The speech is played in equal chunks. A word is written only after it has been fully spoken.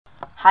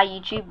Hi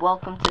YouTube,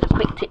 welcome to the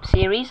quick tip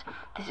series.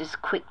 This is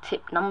quick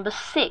tip number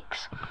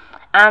 6,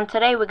 and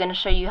today we're going to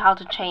show you how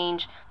to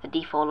change the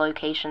default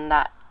location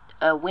that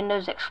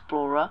Windows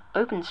Explorer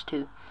opens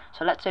to.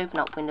 So let's open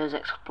up Windows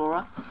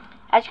Explorer.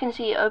 As you can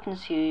see, it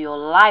opens to your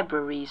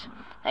libraries.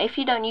 Now if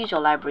you don't use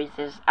your libraries,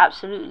 there's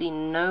absolutely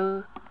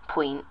no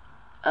point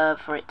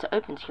for it to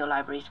open to your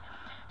libraries.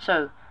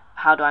 So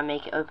how do I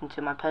make it open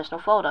to my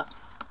personal folder?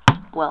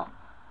 Well,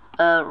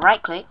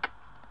 right click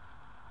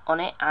on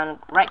it and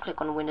right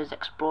click on Windows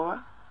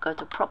Explorer, go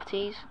to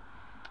properties,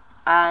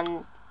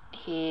 and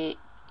here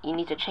you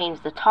need to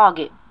change the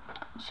target.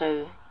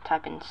 So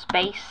type in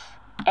space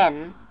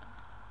n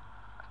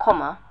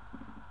comma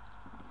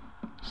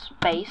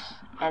space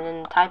and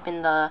then type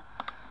in the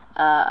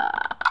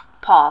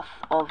path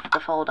of the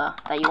folder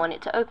that you want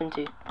it to open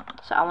to.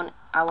 So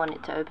I want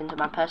it to open to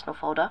my personal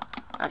folder.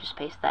 I'll just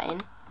paste that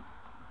in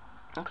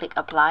and click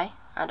apply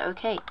and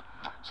OK.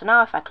 So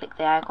now if I click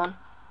the icon,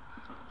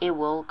 it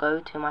will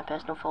go to my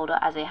personal folder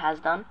as it has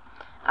done,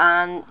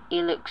 and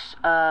it looks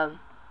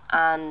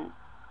and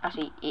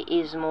actually it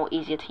is more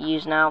easier to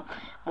use now,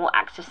 more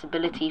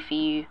accessibility for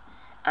you,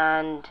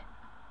 and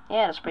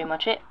yeah, that's pretty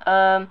much it.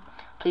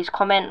 Please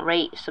comment,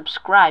 rate,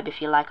 subscribe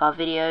if you like our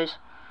videos,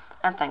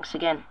 and thanks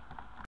again.